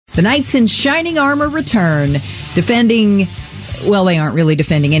The knights in shining armor return, defending... Well, they aren't really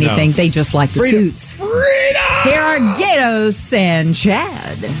defending anything. No. They just like the suits. Freedom! Here are Gatos and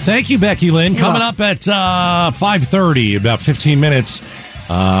Chad. Thank you, Becky Lynn. Coming up at 5:30, about 15 minutes,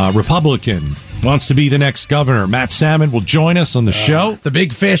 Republican wants to be the next governor. Matt Salmon will join us on the show. The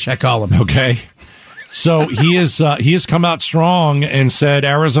big fish, I call him. Okay. So he has come out strong and said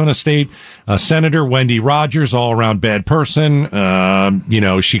Arizona State Senator Wendy Rogers, all around bad person.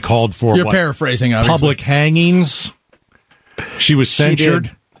 She called for paraphrasing, obviously. Public hangings. She was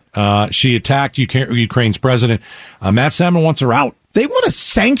censured. She attacked Ukraine's president. Matt Salmon wants her out. They want to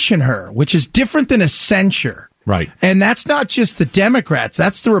sanction her, which is different than a censure. Right. And that's not just the Democrats,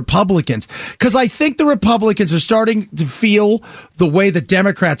 that's the Republicans. Because I think the Republicans are starting to feel the way the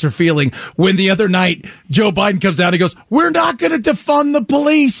Democrats are feeling when the other night Joe Biden comes out and goes, we're not going to defund the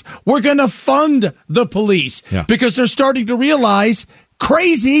police. We're going to fund the police. Yeah. Because they're starting to realize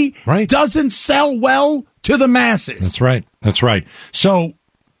crazy doesn't sell well to the masses. That's right. So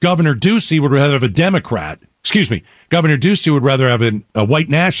Governor Ducey would rather have a Democrat. Governor Ducey would rather have a white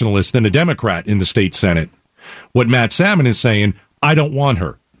nationalist than a Democrat in the state Senate. What Matt Salmon is saying, I don't want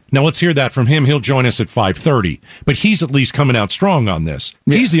her. Now let's hear that from him. He'll join us at 5:30. But he's at least coming out strong on this.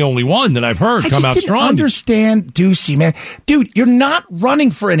 Yeah. He's the only one that I've heard come out strong. I understand Ducey, man. Dude, you're not running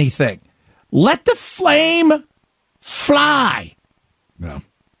for anything. Let the flame fly. No.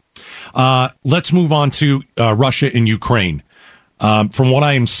 Let's move on to Russia and Ukraine. From what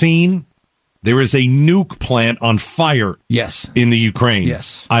I am seeing, there is a nuke plant on fire. Yes. In the Ukraine.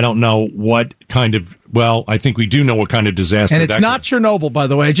 Yes. I don't know what kind of. Well, I think we do know what kind of disaster. And it's not Chernobyl, by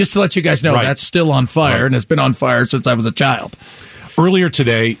the way. Just to let you guys know, that's still on fire, and it's been on fire since I was a child. Earlier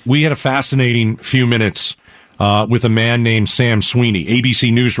today, we had a fascinating few minutes with a man named Sam Sweeney,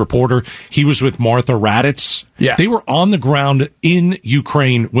 ABC News reporter. He was with Martha Raddatz. Yeah. They were on the ground in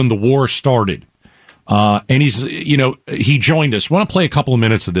Ukraine when the war started. And he joined us. I want to play a couple of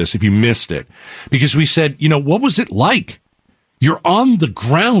minutes of this if you missed it, because we said, what was it like? You're on the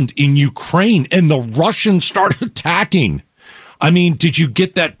ground in Ukraine and the Russians start attacking. I mean, did you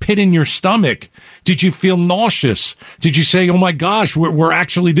get that pit in your stomach? Did you feel nauseous? Did you say, oh my gosh, we're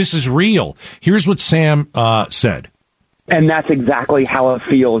actually, this is real? Here's what Sam said. And that's exactly how it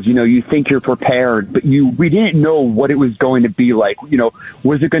feels. You think you're prepared, but we didn't know what it was going to be like.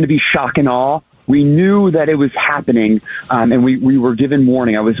 Was it going to be shock and awe? We knew that it was happening, and we were given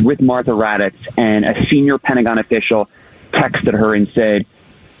warning. I was with Martha Raddatz, and a senior Pentagon official texted her and said,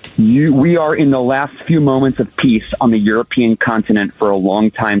 we are in the last few moments of peace on the European continent for a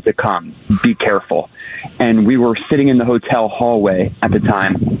long time to come. Be careful. And we were sitting in the hotel hallway at the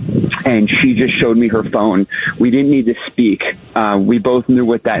time, and she just showed me her phone. We didn't need to speak. We both knew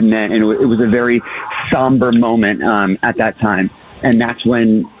what that meant, and it was a very somber moment at that time. And that's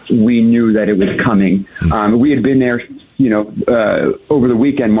when we knew that it was coming. We had been there, over the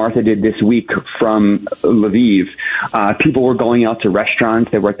weekend. Martha did this week from Lviv. People were going out to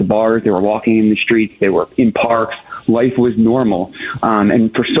restaurants. They were at the bars. They were walking in the streets. They were in parks. Life was normal.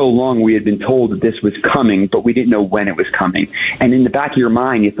 And for so long, we had been told that this was coming, but we didn't know when it was coming. And in the back of your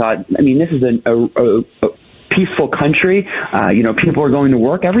mind, you thought, this is a peaceful country. People are going to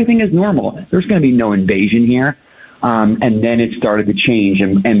work. Everything is normal. There's going to be no invasion here. And then it started to change.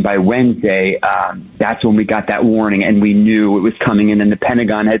 And by Wednesday, that's when we got that warning, and we knew it was coming. And then the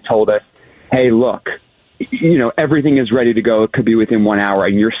Pentagon had told us, hey, look, everything is ready to go. It could be within 1 hour.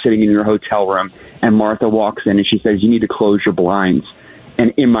 And you're sitting in your hotel room, and Martha walks in and she says, you need to close your blinds.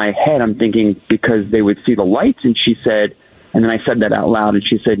 And in my head, I'm thinking, because they would see the lights. And she said, and then I said that out loud, and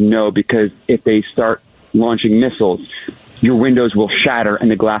she said, no, because if they start launching missiles, your windows will shatter and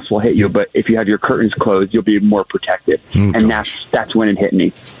the glass will hit you. But if you have your curtains closed, you'll be more protected. And that's when it hit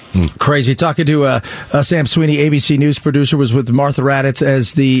me. Crazy. Talking to Sam Sweeney, ABC News producer, was with Martha Raddatz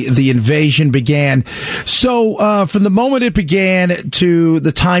as the invasion began. So from the moment it began to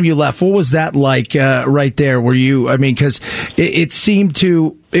the time you left, what was that like right there? Were you, because it seemed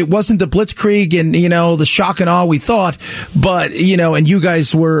to, it wasn't the blitzkrieg and, the shock and awe we thought, but, and you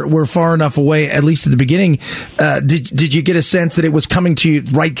guys were far enough away, at least at the beginning. Did you get a sense that it was coming to you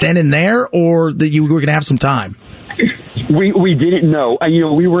right then and there, or that you were going to have some time? We didn't know.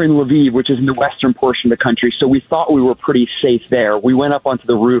 We were in Lviv, which is in the western portion of the country, so we thought we were pretty safe there. We went up onto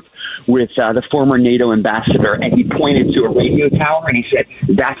the roof with the former NATO ambassador, and he pointed to a radio tower, and he said,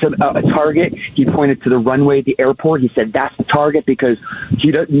 that's a target. He pointed to the runway at the airport. He said, that's the target, because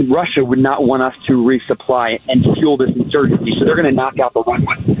Russia would not want us to resupply and fuel this insurgency, so they're going to knock out the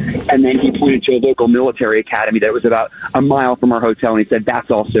runway. And then he pointed to a local military academy that was about a mile from our hotel, and he said, that's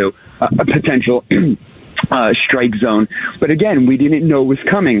also a potential strike zone. But again, we didn't know it was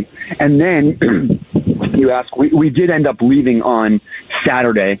coming. And then you ask, we did end up leaving on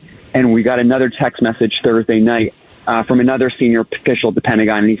Saturday, and we got another text message Thursday night from another senior official at the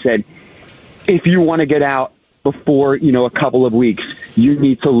Pentagon, and he said, if you want to get out before, a couple of weeks, you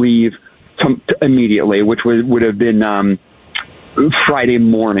need to leave immediately, which would have been Friday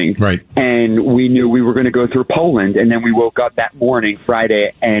morning. Right. And we knew we were going to go through Poland. And then we woke up that morning,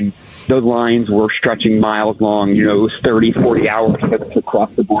 Friday, and the lines were stretching miles long. It was 30, 40 hours to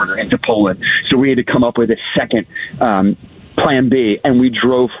cross the border into Poland. So we had to come up with a second plan B. And we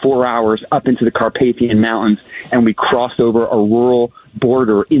drove 4 hours up into the Carpathian Mountains, and we crossed over a rural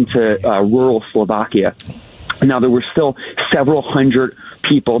border into rural Slovakia. Now, there were still several hundred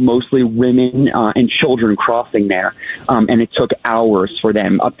people, mostly women and children, crossing there, and it took hours for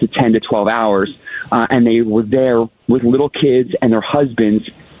them, up to 10 to 12 hours, and they were there with little kids and their husbands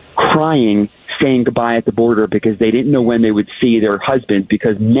crying, saying goodbye at the border because they didn't know when they would see their husbands,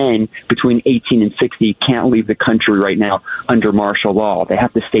 because men between 18 and 60 can't leave the country right now under martial law. They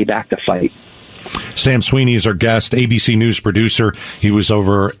have to stay back to fight. Sam Sweeney is our guest, ABC News producer. He was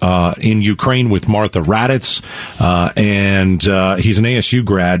over in Ukraine with Martha Raddatz, and he's an ASU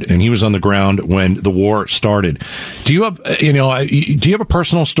grad, and he was on the ground when the war started. Do you have, do you have a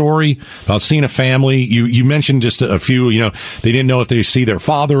personal story about seeing a family? You mentioned just a few. They didn't know if they see their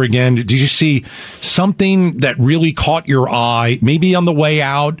father again. Did you see something that really caught your eye? Maybe on the way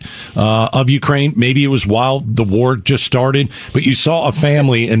out of Ukraine. Maybe it was while the war just started, but you saw a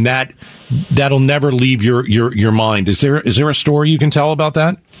family, and that'll never leave your mind. Is there a story you can tell about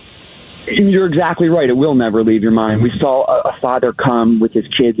that? You're exactly right. It will never leave your mind. We saw a father come with his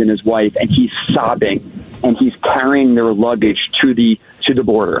kids and his wife, and he's sobbing, and he's carrying their luggage to the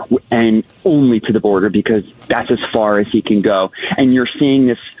border, and only to the border, because that's as far as he can go. And you're seeing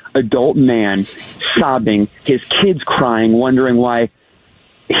this adult man sobbing, his kids crying, wondering why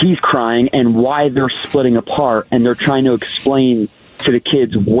he's crying and why they're splitting apart, and they're trying to explain to the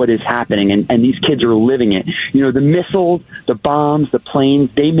kids what is happening, and these kids are living it. The missiles, the bombs, the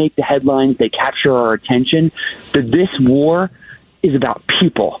planes, they make the headlines, they capture our attention. But this war is about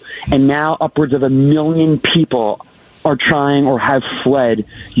people, and now upwards of 1 million people are trying or have fled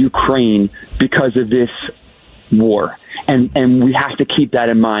Ukraine because of this war. And we have to keep that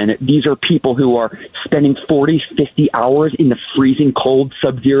in mind. These are people who are spending 40, 50 hours in the freezing cold,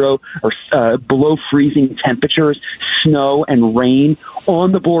 sub-zero or below freezing temperatures, snow and rain,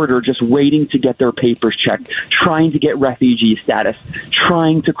 on the border, just waiting to get their papers checked, trying to get refugee status,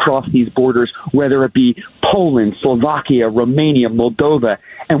 trying to cross these borders, whether it be Poland, Slovakia, Romania, Moldova.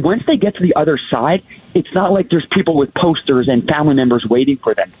 And once they get to the other side, it's not like there's people with posters and family members waiting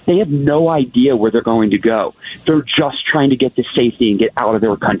for them. They have no idea where they're going to go. They're just trying to get to safety and get out of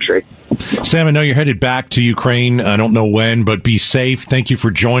their country. Sam, I know you're headed back to Ukraine. I don't know when, but be safe. Thank you for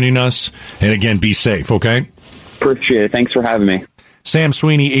joining us. And again, be safe, okay? Appreciate it. Thanks for having me. Sam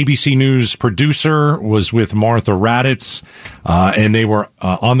Sweeney, ABC News producer, was with Martha Raddatz, and they were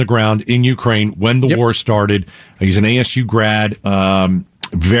on the ground in Ukraine when the war started. He's an ASU grad.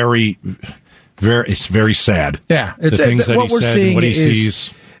 It's very sad. Yeah. The things that he said and what he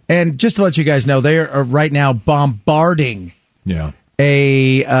sees. And just to let you guys know, they are right now bombarding the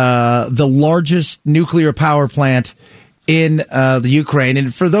largest nuclear power plant in the Ukraine.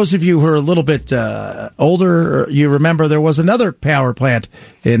 And for those of you who are a little bit older, you remember there was another power plant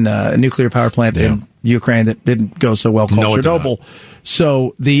a nuclear power plant in Ukraine that didn't go so well, called Chernobyl.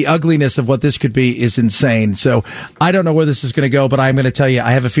 So the ugliness of what this could be is insane. So I don't know where this is going to go, but I'm going to tell you,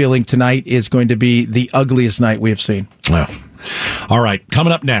 I have a feeling tonight is going to be the ugliest night we have seen. Wow. All right,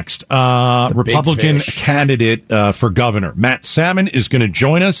 coming up next, Republican candidate for governor, Matt Salmon, is going to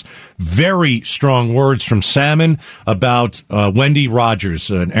join us. Very strong words from Salmon about Wendy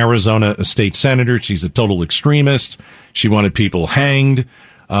Rogers, an Arizona state senator. She's a total extremist. She wanted people hanged.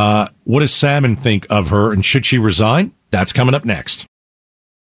 What does Salmon think of her, and should she resign? That's coming up next.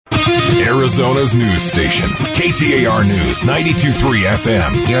 Arizona's news station, KTAR News 92.3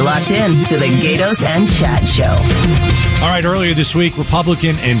 FM. You're locked in to the Gatos and Chad Show. All right, earlier this week,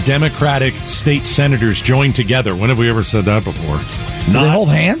 Republican and Democratic state senators joined together. When have we ever said that before? Do they hold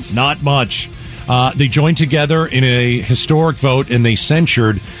hands? Not much. They joined together in a historic vote, and they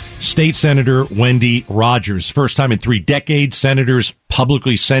censured State Senator Wendy Rogers. First time in 3 decades, senators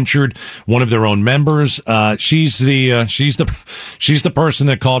publicly censured one of their own members. She's the person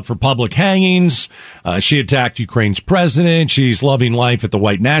that called for public hangings. She attacked Ukraine's president. She's loving life at the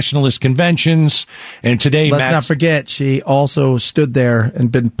white nationalist conventions. And today, let's not forget, she also stood there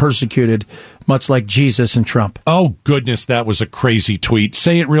and been persecuted much like Jesus and Trump. Oh, goodness, that was a crazy tweet.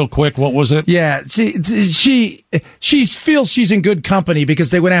 Say it real quick. What was it? Yeah, she feels she's in good company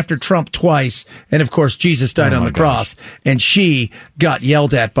because they went after Trump twice, and of course Jesus died on the cross, and she got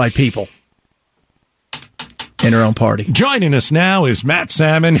yelled at by people in her own party. Joining us now is Matt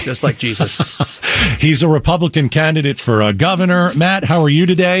Salmon. Just like Jesus. He's a Republican candidate for governor. Matt, how are you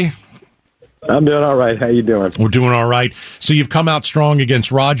today? I'm doing all right. How you doing? We're doing all right. So you've come out strong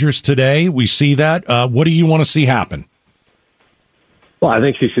against Rogers today. We see that. What do you want to see happen? Well, I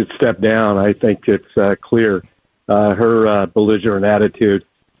think she should step down. I think it's clear her belligerent attitude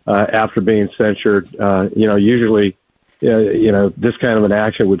after being censured. Usually, this kind of an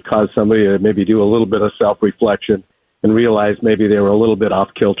action would cause somebody to maybe do a little bit of self-reflection and realize maybe they were a little bit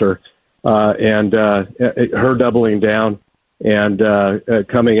off kilter. And her doubling down and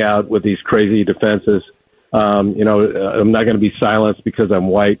coming out with these crazy defenses. I'm not going to be silenced because I'm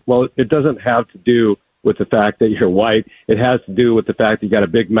white. Well, it doesn't have to do with the fact that you're white. It has to do with the fact that you got a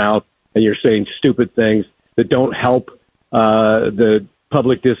big mouth and you're saying stupid things that don't help the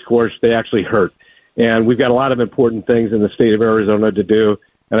public discourse. They actually hurt. And we've got a lot of important things in the state of Arizona to do.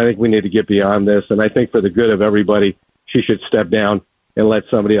 And I think we need to get beyond this. And I think for the good of everybody, she should step down and let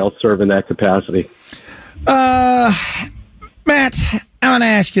somebody else serve in that capacity. Matt, I want to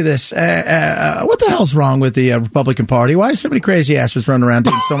ask you this. What the hell's wrong with the Republican Party? Why is so many crazy asses running around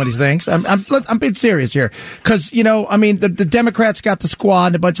doing so many things? I'm being serious here. Because, the Democrats got the squad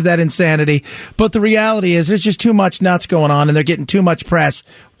and a bunch of that insanity. But the reality is there's just too much nuts going on and they're getting too much press.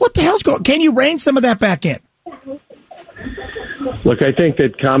 What the hell's going on? Can you rein some of that back in? Look, I think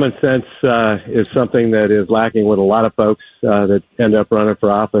that common sense is something that is lacking with a lot of folks that end up running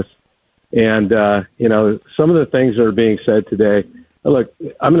for office. And, some of the things that are being said today, look,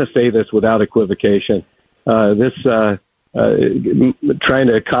 I'm going to say this without equivocation. Trying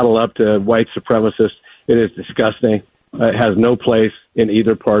to coddle up to white supremacists, it is disgusting. It has no place in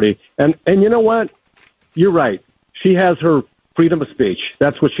either party. And you know what? You're right. She has her freedom of speech.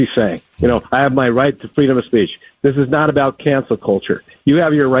 That's what she's saying. I have my right to freedom of speech. This is not about cancel culture. You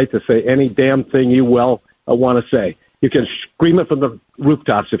have your right to say any damn thing you want to say. You can scream it from the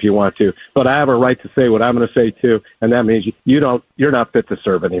rooftops if you want to, but I have a right to say what I'm going to say too, and that means you're not fit to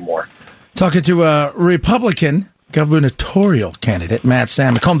serve anymore. Talking to a Republican gubernatorial candidate, Matt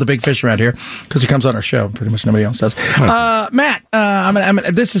Salmon. I call him the big fish around here because he comes on our show. Pretty much nobody else does. Matt,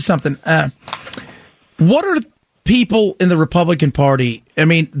 this is something. What are people in the Republican Party? I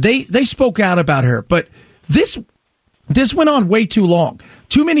mean, they spoke out about her, but this went on way too long.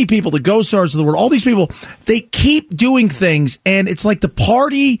 Too many people, the Gosars of the world, all these people, they keep doing things, and it's like the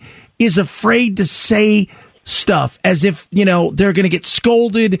party is afraid to say stuff as if, they're going to get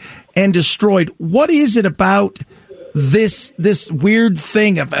scolded and destroyed. What is it about this weird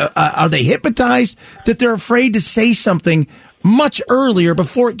thing? Are they hypnotized that they're afraid to say something much earlier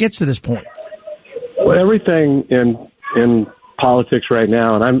before it gets to this point? Well, everything in politics right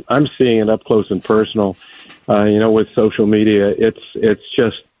now, and I'm seeing it up close and personal, with social media, it's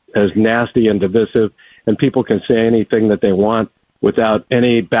just as nasty and divisive, and people can say anything that they want without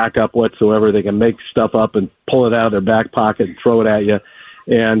any backup whatsoever. They can make stuff up and pull it out of their back pocket and throw it at you.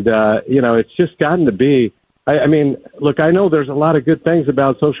 And, it's just gotten to be, I mean, look, I know there's a lot of good things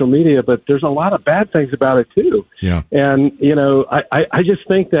about social media, but there's a lot of bad things about it too. Yeah. And, I just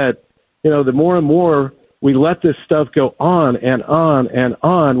think that, the more and more we let this stuff go on and on and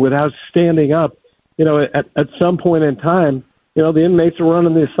on without standing up, at some point in time, the inmates are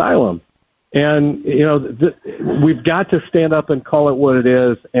running the asylum. And, we've got to stand up and call it what it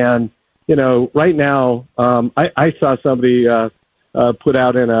is. And, right now, I saw somebody put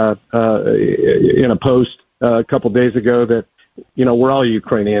out in a post a couple days ago that, we're all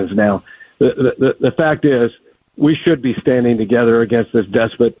Ukrainians now. The fact is we should be standing together against this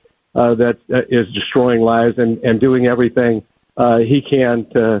despot that is destroying lives and doing everything he can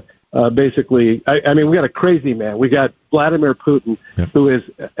to basically, I mean, we got a crazy man. We got Vladimir Putin, who is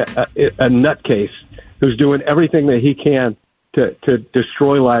a nutcase, who's doing everything that he can to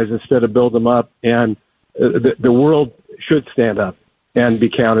destroy lives instead of build them up. And the world should stand up and be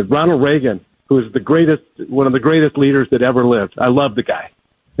counted. Ronald Reagan, who is one of the greatest leaders that ever lived. I love the guy.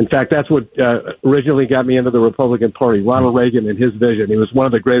 In fact, that's what originally got me into the Republican Party. Ronald Reagan and his vision. He was one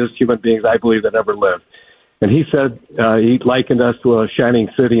of the greatest human beings I believe that ever lived. And he said he likened us to a shining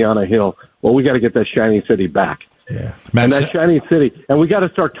city on a hill. Well, we got to get that shining city back. Yeah, and that shining city, and we got to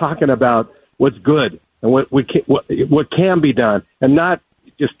start talking about what's good and what can be done, and not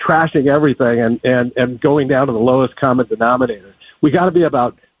just trashing everything and going down to the lowest common denominator. We got to be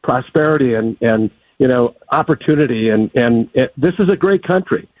about prosperity and opportunity, and this is a great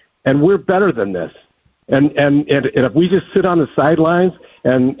country. and we're better than this. And if we just sit on the sidelines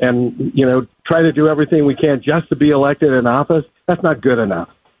and try to do everything we can just to be elected in office, that's not good enough.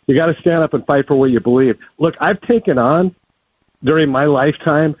 You got to stand up and fight for what you believe. Look, I've taken on during my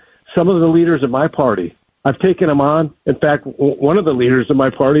lifetime some of the leaders of my party. I've taken them on. In fact, one of the leaders of my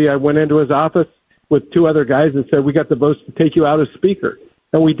party, I went into his office with two other guys and said, "We got the votes to take you out as speaker."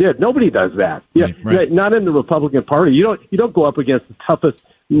 And we did. Nobody does that. Right. Not in the Republican Party. You don't go up against the toughest,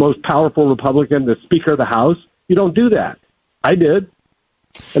 most powerful Republican, the Speaker of the House. You don't do that. I did.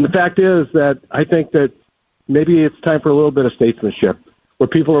 And the fact is that I think that maybe it's time for a little bit of statesmanship, where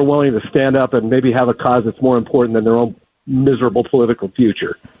people are willing to stand up and maybe have a cause that's more important than their own miserable political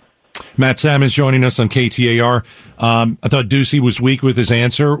future. Matt Salmon is joining us on KTAR. I thought Ducey was weak with his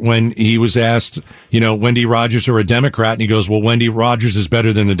answer when he was asked, Wendy Rogers or a Democrat, and he goes, well, Wendy Rogers is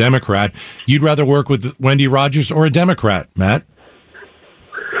better than the Democrat. You'd rather work with Wendy Rogers or a Democrat, Matt?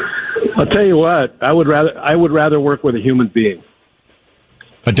 I'll tell you what, I would rather work with a human being.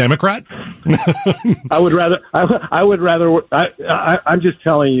 A Democrat? I'm just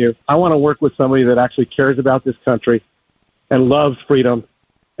telling you, I want to work with somebody that actually cares about this country and loves freedom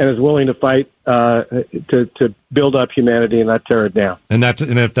and is willing to fight to build up humanity and not tear it down. And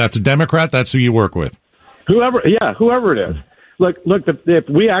if that's a Democrat, that's who you work with. Whoever it is. Look. If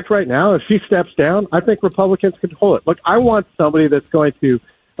we act right now, if she steps down, I think Republicans control it. Look, I want somebody that's going to.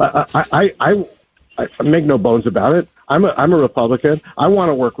 I make no bones about it. I'm a Republican. I want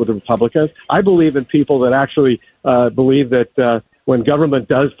to work with the Republicans. I believe in people that actually believe that when government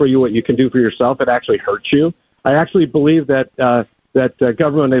does for you what you can do for yourself, it actually hurts you. I actually believe that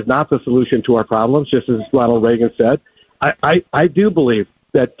government is not the solution to our problems, just as Ronald Reagan said. I do believe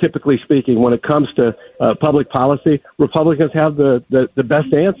that, typically speaking, when it comes to public policy, Republicans have the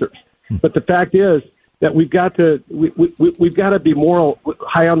best answers. But the fact is that we've got to be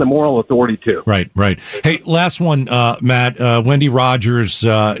high on the moral authority too. Right. Hey, last one, Matt. Wendy Rogers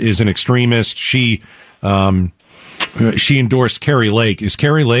is an extremist. She endorsed Carrie Lake. Is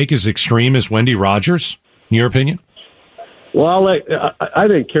Carrie Lake as extreme as Wendy Rogers, in your opinion? Well, I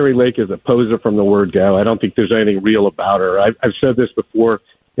think Carrie Lake is a poser from the word go. I don't think there's anything real about her. I've said this before.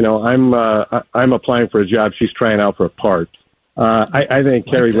 I'm applying for a job. She's trying out for a part. I think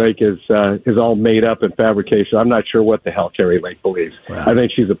Carrie Lake is all made up and fabrication. I'm not sure what the hell Carrie Lake believes. Wow. I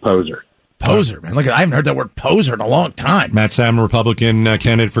think she's a poser. Poser, man. Look, I haven't heard that word poser in a long time. Matt Salmon, Republican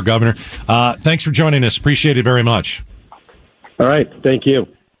candidate for governor. Thanks for joining us. Appreciate it very much. All right. Thank you.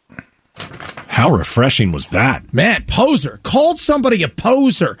 How refreshing was that? Man, poser. Called somebody a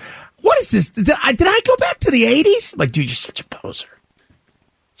poser. What is this? Did I go back to the 80s? Like, dude, you're such a poser.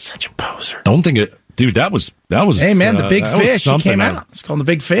 Such a poser. Don't think it... Dude, that was. Hey, man, the big fish. He came out. It's called the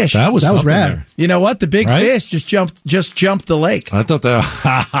big fish. That was rad. There. You know what? The big fish just jumped the lake. I thought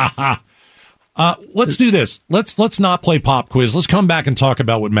that... let's do this. Let's not play pop quiz. Let's come back and talk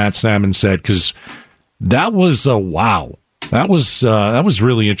about what Matt Salmon said, because that was wow. That was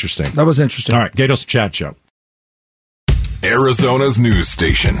really interesting. That was interesting. All right, Gatos Chat Show. Arizona's news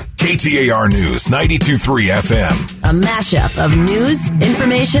station, KTAR News 92.3 FM. A mashup of news,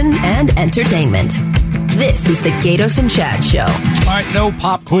 information, and entertainment. This is the Gatos and Chad Show. All right, no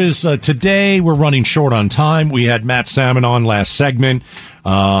pop quiz today. We're running short on time. We had Matt Salmon on last segment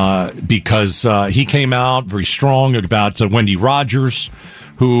because he came out very strong about Wendy Rogers,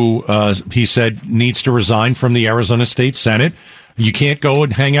 who he said needs to resign from the Arizona State Senate. You can't go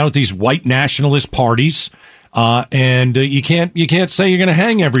and hang out at these white nationalist parties. And you can't say you're going to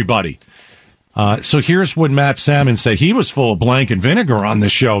hang everybody. So here's what Matt Salmon said. He was full of blank and vinegar on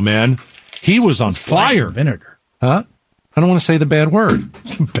this show, man. He was on fire. Vinegar. Huh? I don't want to say the bad word.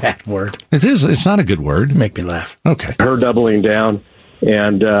 Bad word. It is. It's not a good word. You make me laugh. Okay. Her doubling down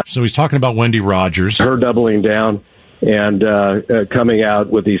and so he's talking about Wendy Rogers. Her doubling down and coming out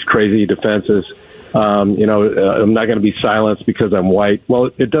with these crazy defenses. I'm not going to be silenced because I'm white. Well,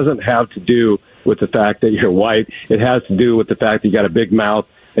 it doesn't have to do with the fact that you're white. It has to do with the fact that you got a big mouth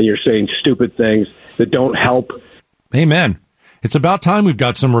and you're saying stupid things that don't help. Amen. It's about time we've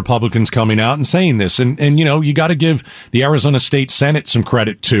got some Republicans coming out and saying this. And you got to give the Arizona State Senate some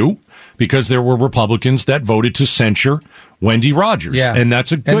credit, too, because there were Republicans that voted to censure Wendy Rogers. Yeah. And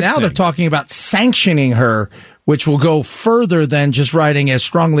that's a good And now thing. they're talking about sanctioning her, which will go further than just writing a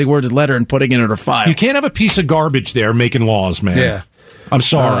strongly worded letter and putting it in her file. You can't have a piece of garbage there making laws, man. Yeah. I'm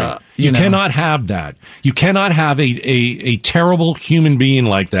sorry. You cannot have that. You cannot have a terrible human being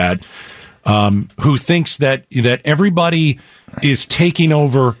like that who thinks that everybody is taking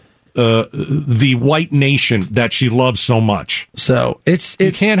over the white nation that she loves so much. So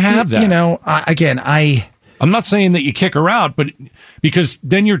you can't have that. I'm not saying that you kick her out, but because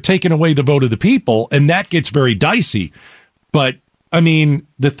then you're taking away the vote of the people, and that gets very dicey. But I mean,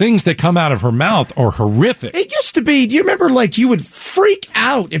 the things that come out of her mouth are horrific. It used to be, do you remember, like, you would freak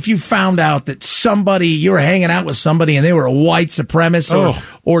out if you found out that you were hanging out with somebody and they were a white supremacist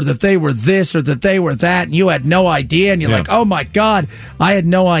or that they were this or that they were that, and you had no idea, and you're like, oh my God, I had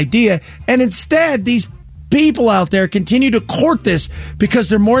no idea. And instead, these people out there continue to court this because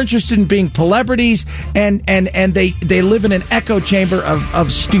they're more interested in being celebrities, and they live in an echo chamber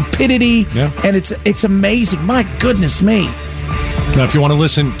of stupidity, and it's amazing. My goodness me. Now, if you want to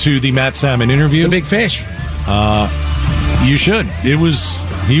listen to the Matt Salmon interview, the big fish, you should. He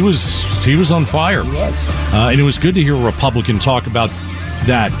was on fire. He was. And it was good to hear a Republican talk about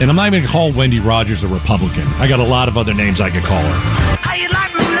that. And I'm not even going to call Wendy Rogers a Republican. I got a lot of other names I could call her.